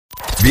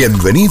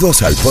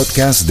Bienvenidos al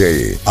podcast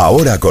de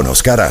Ahora con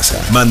Oscar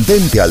Aza.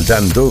 Mantente al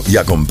tanto y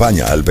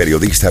acompaña al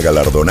periodista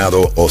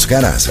galardonado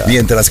Oscar Aza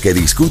mientras que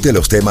discute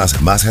los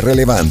temas más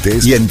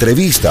relevantes y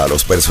entrevista a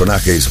los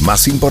personajes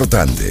más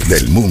importantes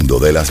del mundo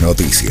de las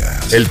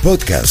noticias. El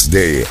podcast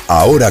de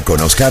Ahora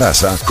con Oscar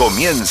Aza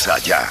comienza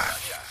ya.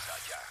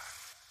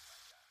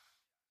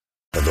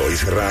 Ricardo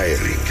Israel.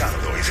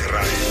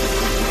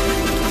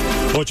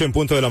 8 en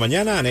punto de la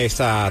mañana, en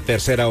esta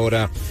tercera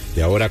hora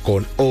de Ahora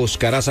con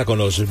Oscar Aza, con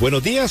los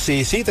buenos días.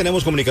 Y sí,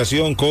 tenemos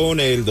comunicación con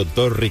el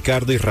doctor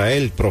Ricardo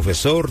Israel,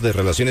 profesor de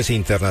Relaciones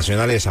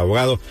Internacionales,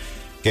 abogado,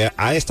 que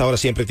a esta hora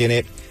siempre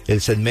tiene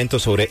el segmento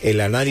sobre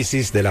el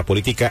análisis de la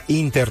política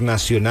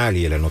internacional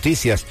y de las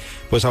noticias.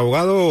 Pues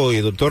abogado y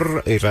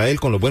doctor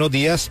Israel, con los buenos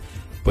días.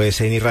 Pues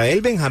en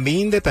Israel,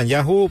 Benjamín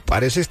Netanyahu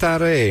parece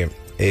estar...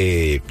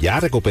 ya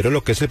recuperó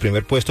lo que es el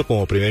primer puesto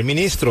como primer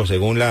ministro,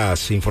 según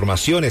las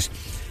informaciones.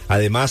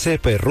 Además,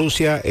 pues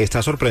Rusia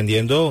está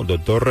sorprendiendo,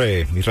 doctor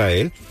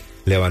Israel,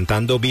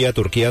 levantando vía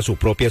Turquía su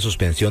propia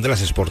suspensión de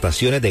las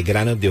exportaciones de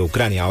granos de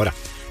Ucrania. Ahora,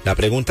 la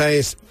pregunta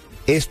es,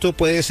 ¿esto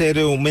puede ser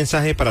un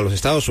mensaje para los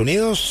Estados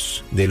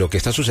Unidos de lo que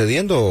está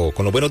sucediendo?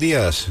 Con los buenos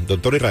días,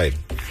 doctor Israel.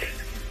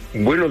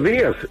 Buenos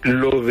días.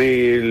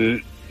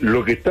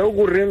 Lo que está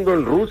ocurriendo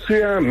en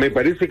Rusia me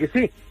parece que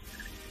sí,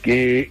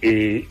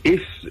 que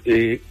es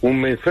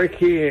un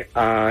mensaje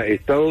a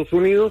Estados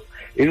Unidos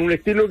en un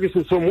estilo que se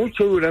usó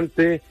mucho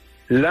durante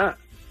la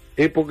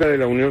época de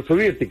la Unión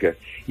Soviética.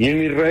 Y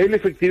en Israel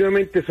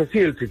efectivamente es así.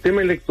 El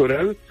sistema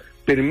electoral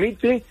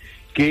permite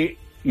que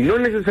no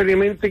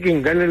necesariamente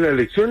quien gane las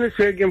elecciones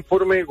sea quien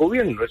forme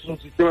gobierno. Es un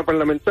sistema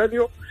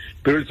parlamentario,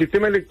 pero el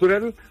sistema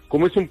electoral,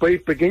 como es un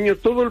país pequeño,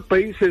 todo el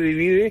país se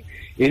divide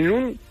en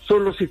un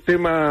solo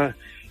sistema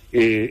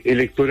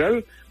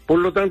electoral. Por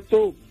lo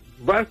tanto,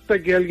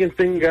 basta que alguien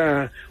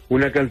tenga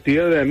una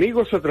cantidad de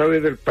amigos a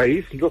través del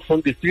país, no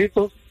son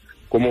distritos,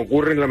 como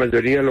ocurre en la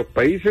mayoría de los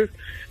países,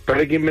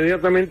 para que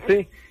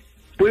inmediatamente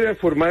pueda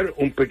formar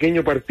un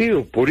pequeño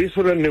partido. Por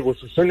eso las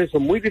negociaciones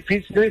son muy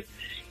difíciles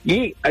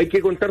y hay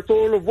que contar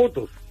todos los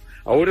votos.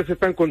 Ahora se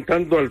están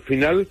contando al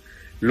final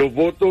los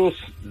votos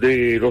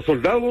de los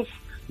soldados,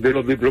 de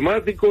los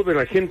diplomáticos, de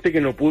la gente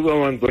que no pudo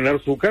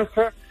abandonar su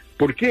casa.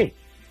 ¿Por qué?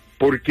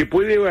 Porque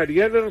puede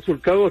variar el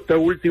resultado hasta el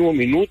último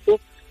minuto.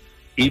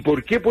 ¿Y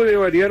por qué puede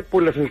variar?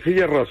 Por la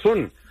sencilla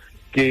razón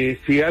que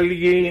si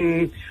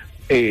alguien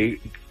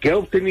que ha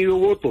obtenido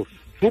votos,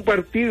 su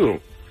partido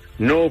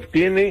no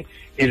obtiene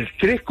el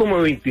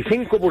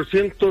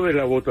 3,25% de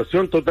la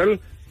votación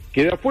total,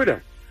 queda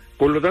afuera.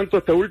 Por lo tanto,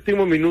 hasta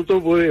último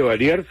minuto puede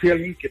variar si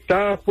alguien que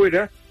está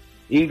afuera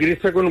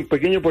ingresa con un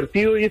pequeño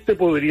partido, y este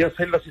podría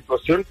ser la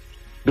situación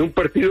de un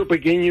partido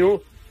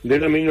pequeño de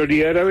la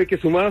minoría árabe que,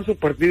 sumado a sus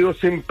partidos,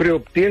 siempre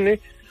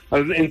obtiene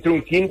entre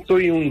un quinto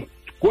y un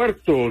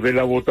cuarto de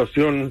la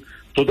votación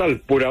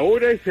total. Por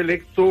ahora es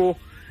electo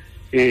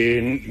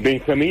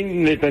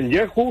Benjamín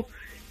Netanyahu,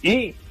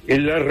 y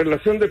en la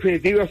relación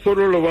definitiva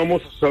solo lo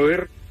vamos a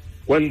saber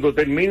cuando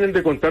terminen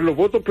de contar los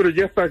votos, pero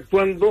ya está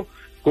actuando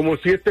como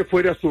si este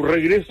fuera su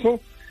regreso,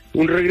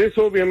 un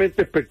regreso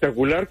obviamente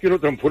espectacular que lo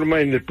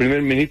transforma en el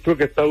primer ministro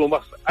que ha estado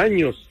más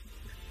años,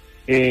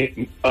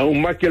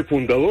 aún más que el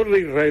fundador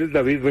de Israel,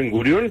 David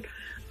Ben-Gurión,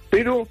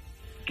 pero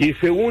que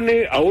se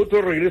une a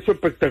otro regreso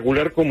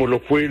espectacular como lo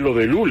fue lo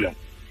de Lula.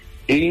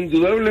 E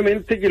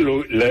indudablemente que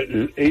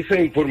esa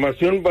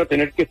información va a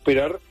tener que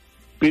esperar,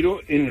 pero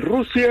en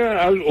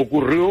Rusia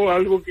ocurrió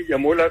algo que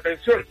llamó la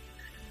atención.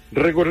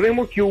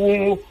 Recordemos que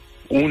hubo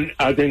un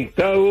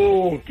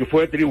atentado que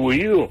fue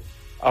atribuido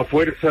a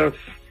fuerzas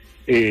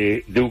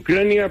de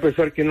Ucrania, a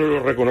pesar que no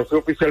lo reconoció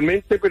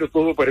oficialmente, pero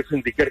todo parece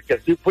indicar que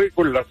así fue,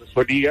 con la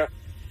asesoría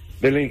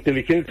de la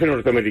inteligencia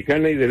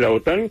norteamericana y de la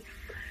OTAN,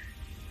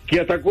 que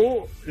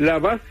atacó la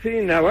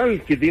base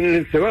naval que tienen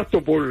en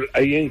Sebastopol,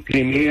 ahí en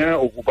Crimea,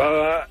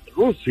 ocupada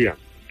Rusia.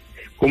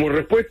 Como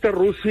respuesta,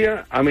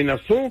 Rusia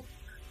amenazó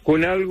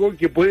con algo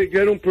que puede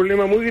crear un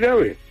problema muy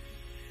grave,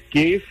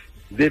 que es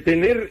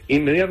detener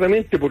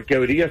inmediatamente, porque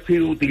habría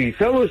sido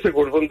utilizado ese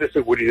cordón de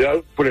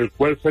seguridad por el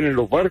cual salen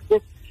los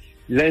barcos,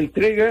 la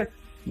entrega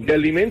de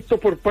alimentos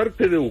por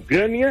parte de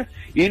Ucrania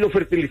y los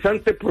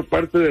fertilizantes por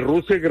parte de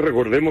Rusia, que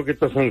recordemos que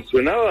está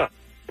sancionada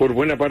por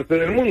buena parte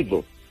del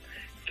mundo.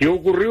 ¿Qué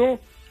ocurrió?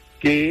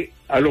 Que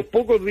a los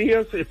pocos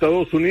días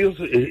Estados Unidos,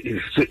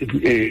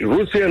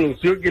 Rusia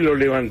anunció que lo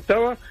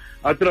levantaba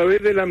a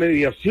través de la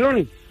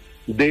mediación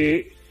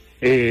de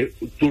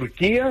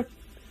Turquía.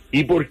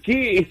 ¿Y por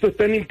qué esto es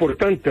tan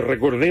importante?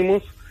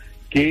 Recordemos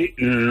que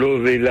lo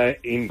de la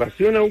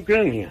invasión a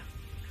Ucrania,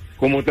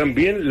 como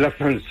también las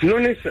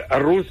sanciones a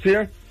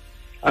Rusia,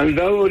 han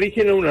dado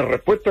origen a una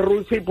respuesta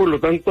rusa y por lo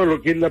tanto a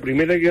lo que es la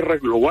primera guerra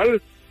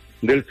global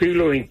del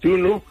siglo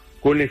XXI,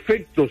 con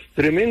efectos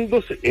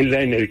tremendos en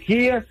la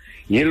energía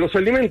y en los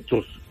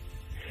alimentos.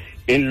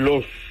 En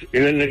la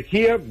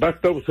energía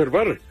basta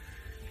observar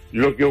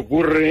lo que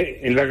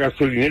ocurre en las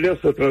gasolineras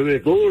a través de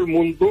todo el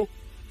mundo,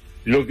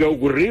 lo que ha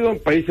ocurrido en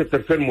países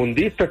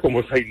tercermundistas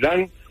como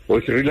Ceilán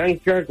o Sri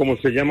Lanka, como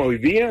se llama hoy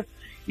día,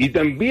 y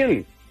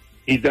también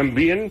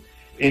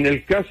en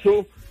el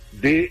caso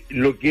de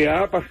lo que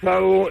ha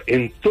pasado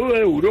en toda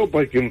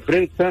Europa, que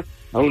enfrenta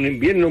a un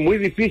invierno muy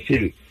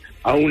difícil,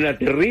 a una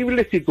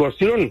terrible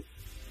situación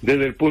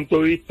desde el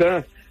punto de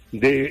vista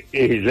de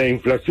la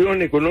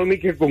inflación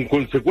económica con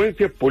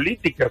consecuencias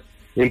políticas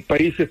en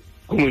países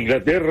como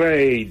Inglaterra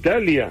e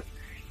Italia,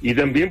 y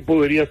también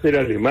podría ser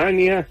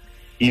Alemania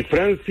y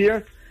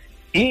Francia,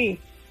 y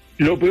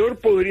lo peor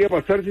podría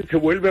pasar si se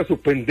vuelve a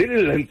suspender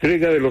en la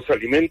entrega de los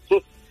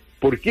alimentos.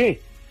 ¿Por qué?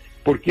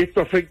 Porque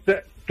esto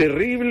afecta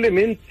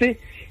terriblemente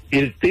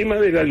el tema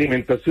de la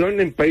alimentación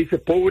en países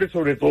pobres,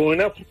 sobre todo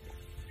en África.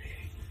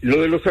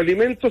 Lo de los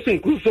alimentos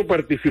incluso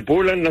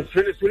participó las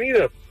Naciones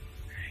Unidas,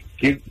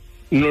 que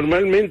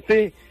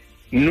normalmente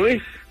no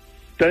es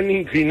tan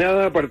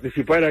inclinada a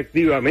participar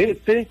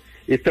activamente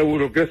esta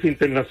burocracia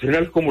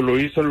internacional como lo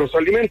hizo en los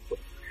alimentos.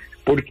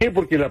 ¿Por qué?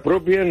 Porque la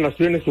propia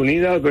Naciones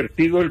Unidas ha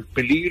advertido el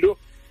peligro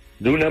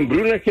de una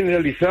hambruna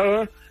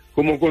generalizada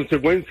como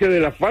consecuencia de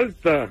la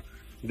falta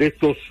de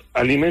estos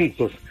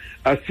alimentos.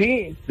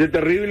 Así de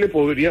terrible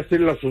podría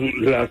ser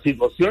la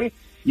situación,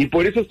 y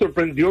por eso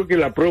sorprendió que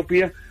la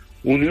propia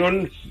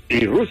Unión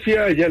y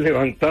Rusia haya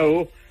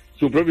levantado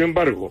su propio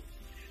embargo.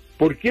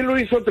 ¿Por qué lo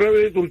hizo a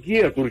través de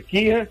Turquía?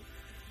 Turquía,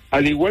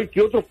 al igual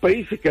que otros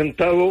países que han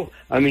estado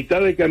a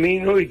mitad de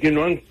camino y que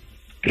no han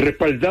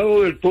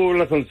respaldado del todo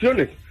las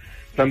sanciones,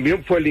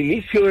 también fue al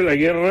inicio de la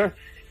guerra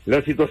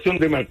la situación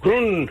de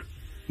Macron,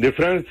 de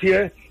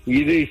Francia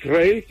y de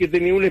Israel, que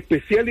tenía una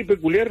especial y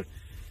peculiar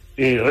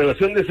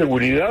relación de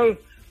seguridad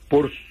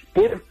por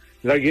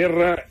la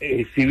guerra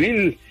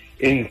civil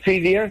en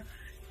Siria,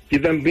 que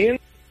también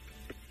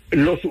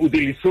los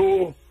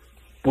utilizó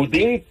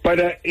Putin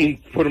para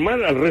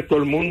informar al resto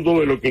del mundo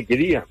de lo que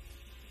quería.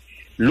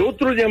 Lo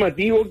otro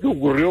llamativo que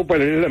ocurrió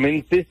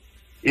paralelamente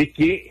es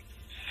que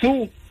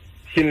sus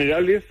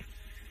generales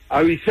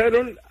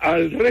avisaron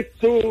al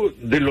resto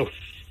de los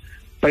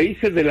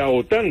países de la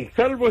OTAN,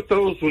 salvo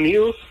Estados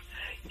Unidos,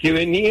 que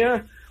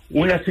venía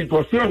una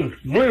situación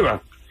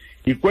nueva.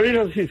 ¿Y cuál es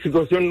la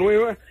situación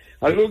nueva?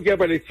 Algo que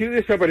apareció y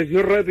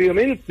desapareció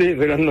rápidamente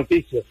de las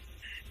noticias,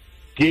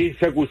 que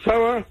se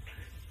acusaba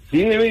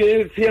sin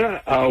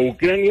evidencia a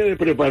Ucrania de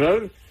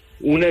preparar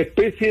una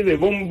especie de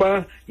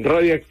bomba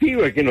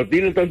radiactiva que no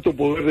tiene tanto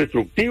poder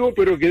destructivo,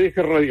 pero que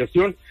deja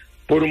radiación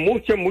por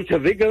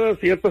muchas décadas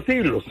y hasta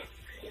siglos.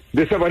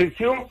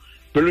 Desapareció,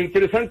 pero lo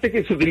interesante es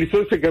que se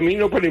utilizó ese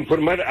camino para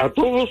informar a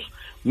todos,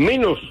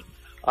 menos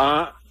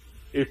a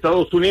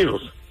Estados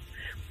Unidos.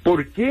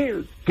 ¿Por qué?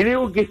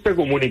 Creo que esta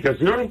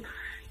comunicación,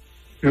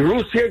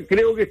 Rusia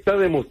creo que está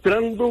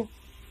demostrando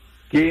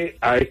que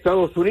a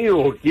Estados Unidos,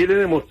 o quiere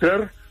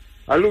demostrar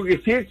algo que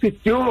sí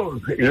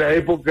existió en la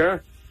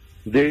época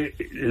de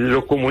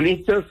los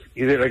comunistas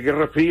y de la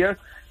Guerra Fría,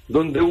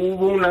 donde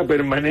hubo una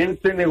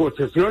permanente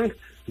negociación,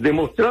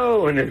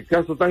 demostrado en el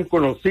caso tan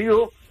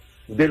conocido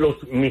de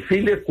los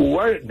misiles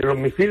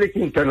que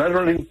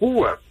instalaron en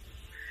Cuba.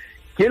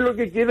 ¿Qué es lo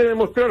que quiere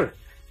demostrar?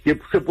 Que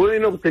se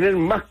pueden obtener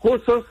más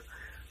cosas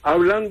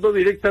hablando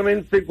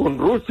directamente con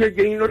Rusia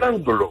que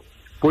ignorándolo.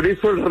 Por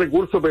eso el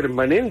recurso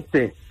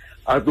permanente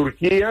a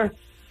Turquía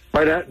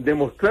para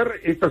demostrar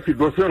esta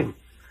situación.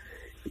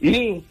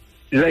 Y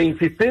la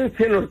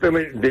insistencia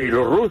de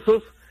los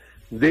rusos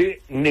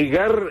de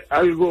negar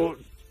algo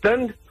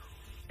tan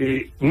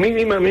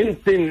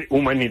mínimamente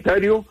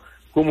humanitario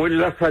como es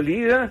la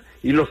salida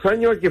y los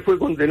años a que fue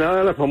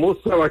condenada la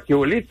famosa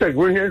basquetbolista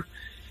Greener,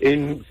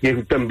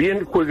 que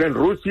también juega en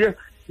Rusia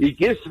y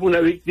que es una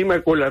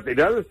víctima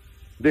colateral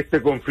de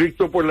este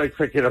conflicto por la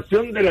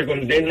exageración de la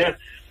condena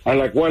a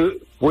la cual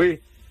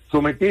fue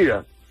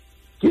sometida.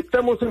 ¿Qué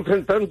estamos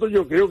enfrentando?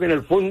 Yo creo que en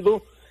el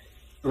fondo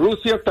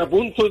Rusia está a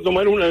punto de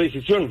tomar una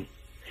decisión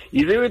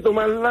y debe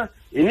tomarla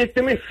en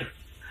este mes,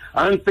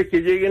 antes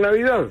que llegue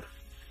Navidad,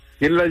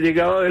 que es la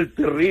llegada del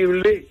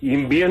terrible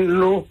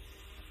invierno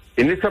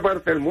en esa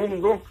parte del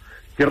mundo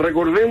que,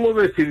 recordemos,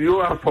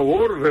 decidió a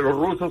favor de los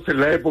rusos en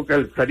la época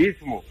del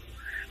zarismo,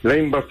 la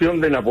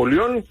invasión de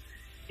Napoleón,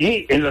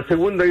 y en la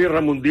Segunda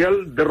Guerra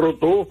Mundial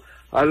derrotó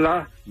a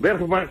la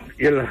Wehrmacht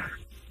y a las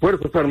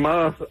Fuerzas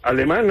Armadas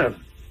alemanas.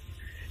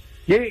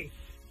 ¿Qué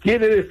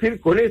quiere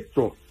decir con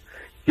esto?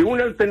 Que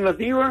una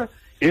alternativa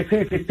es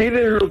insistir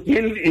en lo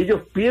que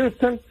ellos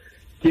piensan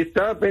que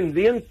está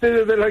pendiente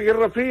desde la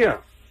Guerra Fría,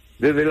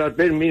 desde la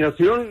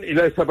terminación y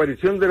la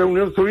desaparición de la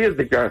Unión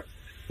Soviética,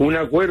 un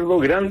acuerdo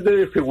grande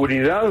de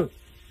seguridad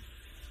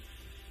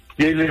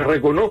que le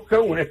reconozca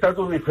un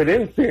estatus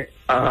diferente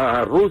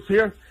a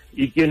Rusia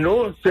y que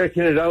no se ha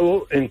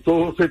generado en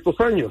todos estos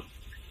años.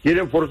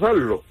 Quieren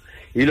forzarlo.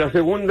 Y la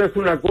segunda es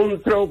una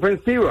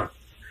contraofensiva.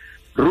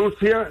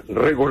 Rusia,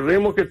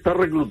 recordemos que está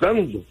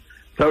reclutando,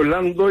 está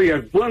hablando y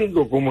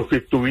actuando como si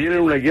estuviera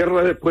en una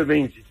guerra después de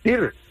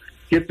insistir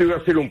que esto iba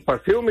a ser un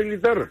paseo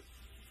militar,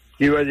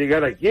 que iba a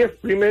llegar a Kiev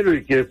primero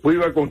y que después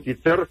iba a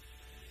conquistar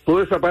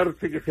toda esa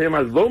parte que se llama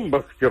el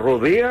Donbass, que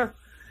rodea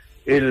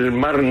el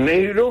Mar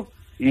Negro,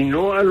 y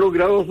no ha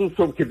logrado sus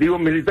objetivos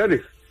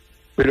militares.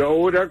 Pero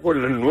ahora,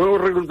 con el nuevo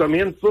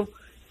reclutamiento,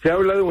 se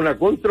habla de una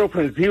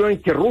contraofensiva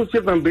en que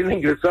Rusia también ha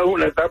ingresado a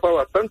una etapa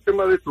bastante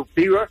más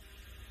destructiva,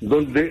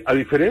 donde, a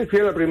diferencia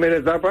de la primera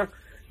etapa,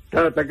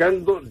 está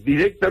atacando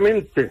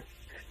directamente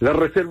las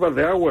reservas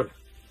de aguas,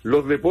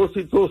 los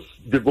depósitos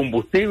de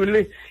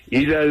combustible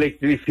y la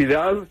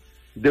electricidad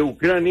de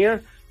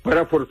Ucrania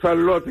para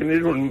forzarlo a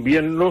tener un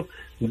invierno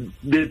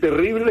de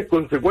terribles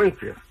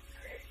consecuencias.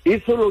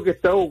 Eso es lo que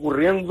está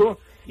ocurriendo,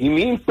 y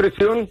mi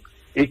impresión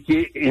es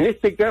que en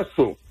este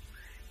caso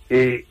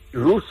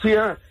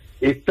Rusia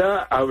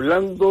está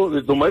hablando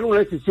de tomar una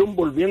decisión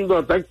volviendo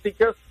a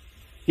tácticas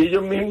que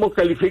ellos mismos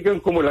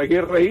califican como la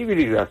guerra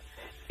híbrida,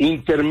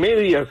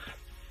 intermedias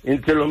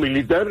entre lo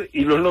militar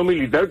y lo no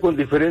militar, con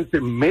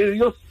diferentes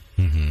medios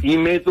y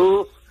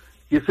métodos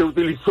que se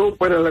utilizó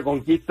para la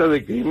conquista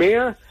de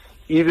Crimea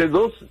y de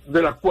 2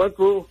 de las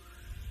 4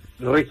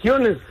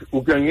 regiones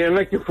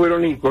ucranianas que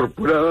fueron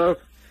incorporadas,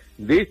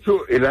 de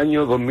hecho, el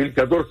año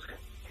 2014.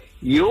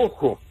 Y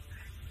ojo,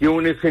 que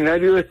un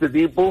escenario de este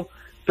tipo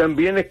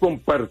también es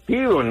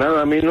compartido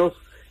nada menos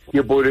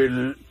que por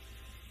el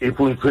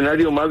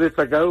funcionario más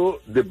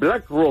destacado de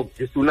BlackRock,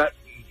 que es una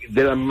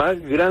de las más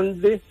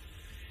grandes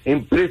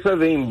empresas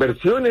de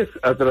inversiones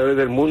a través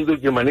del mundo y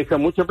que maneja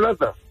mucha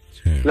plata.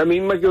 Sí. La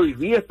misma que hoy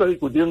día está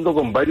discutiendo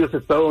con varios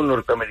estados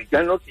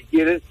norteamericanos que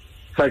quieren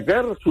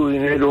sacar su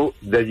dinero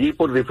de allí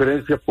por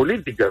diferencias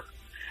políticas.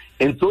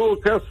 En todo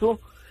caso,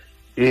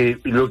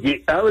 lo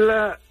que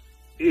habla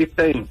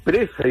esta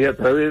empresa, y a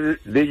través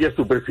de ella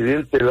su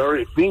presidente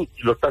Larry Fink,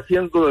 y lo está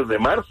haciendo desde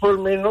marzo al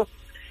menos,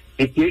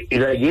 es que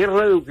la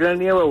guerra de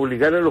Ucrania va a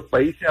obligar a los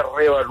países a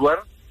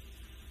reevaluar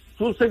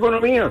sus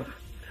economías,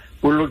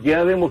 por lo que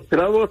ha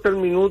demostrado hasta el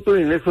minuto,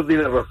 y en eso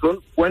tiene razón,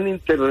 cuán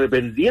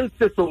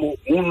interdependientes somos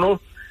unos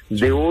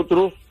de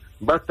otros.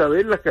 Basta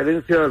ver las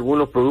carencias de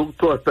algunos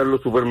productos hasta en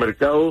los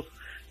supermercados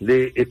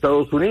de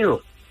Estados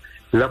Unidos.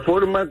 La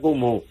forma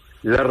como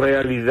la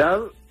realidad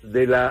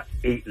del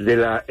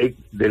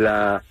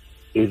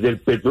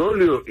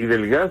petróleo y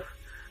del gas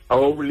ha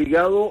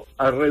obligado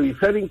a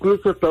revisar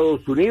incluso a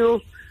Estados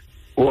Unidos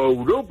o a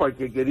Europa,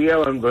 que quería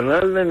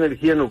abandonar la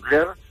energía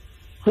nuclear,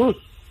 sus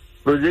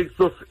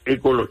proyectos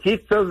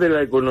ecologistas de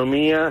la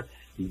economía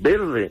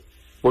verde,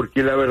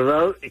 porque la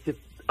verdad es que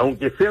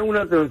aunque sea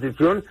una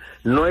transición,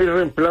 no hay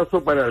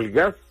reemplazo para el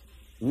gas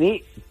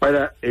ni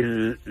para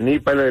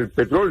el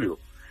petróleo,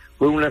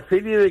 con una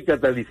serie de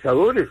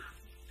catalizadores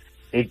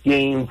que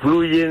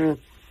influyen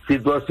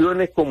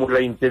situaciones como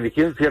la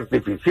inteligencia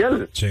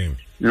artificial, sí,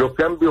 los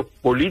cambios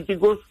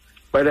políticos,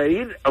 para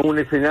ir a un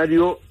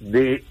escenario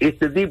de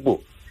este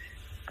tipo.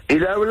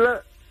 Él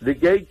habla de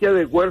que hay que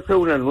adecuarse a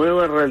una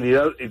nueva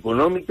realidad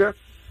económica,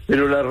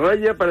 pero la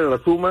raya para la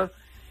suma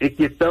es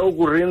que está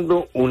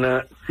ocurriendo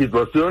una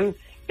situación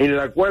en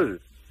la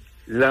cual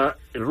la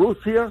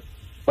Rusia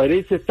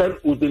parece estar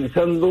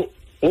utilizando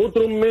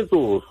otros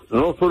métodos,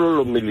 no solo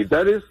los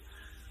militares,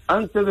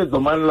 antes de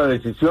tomar la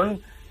decisión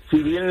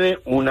si viene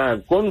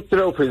una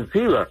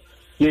contraofensiva,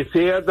 que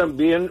sea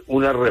también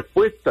una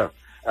respuesta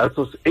a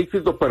esos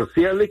éxitos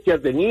parciales que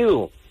ha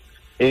tenido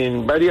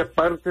en varias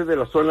partes de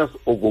las zonas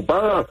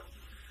ocupadas,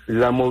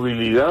 la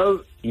movilidad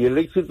y el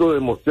éxito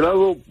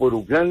demostrado por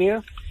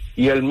Ucrania,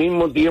 y al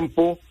mismo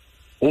tiempo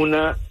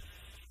una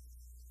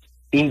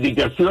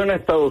indicación a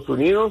Estados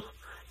Unidos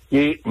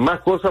que más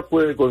cosas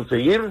puede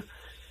conseguir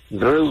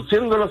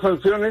reduciendo las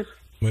sanciones,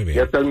 que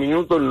hasta el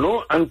minuto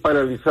no han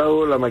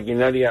paralizado la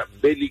maquinaria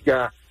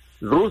bélica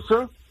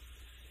rusa,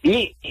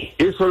 y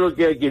eso es lo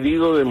que ha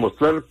querido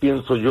demostrar,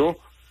 pienso yo,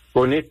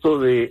 con esto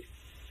de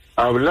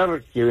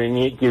hablar que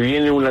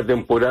viene una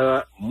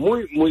temporada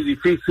muy, muy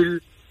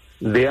difícil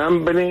de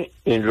hambre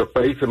en los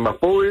países más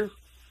pobres,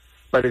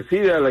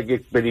 parecida a la que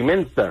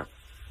experimenta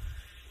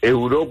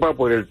Europa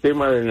por el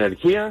tema de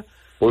energía,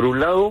 por un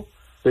lado,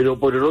 pero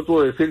por el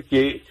otro decir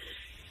que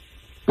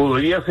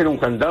podría ser un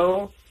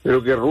candado,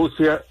 pero que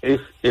Rusia es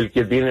el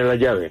que tiene la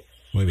llave.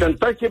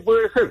 Chantaje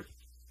puede ser,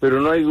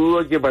 pero no hay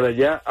duda que para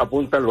allá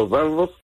apuntan los dardos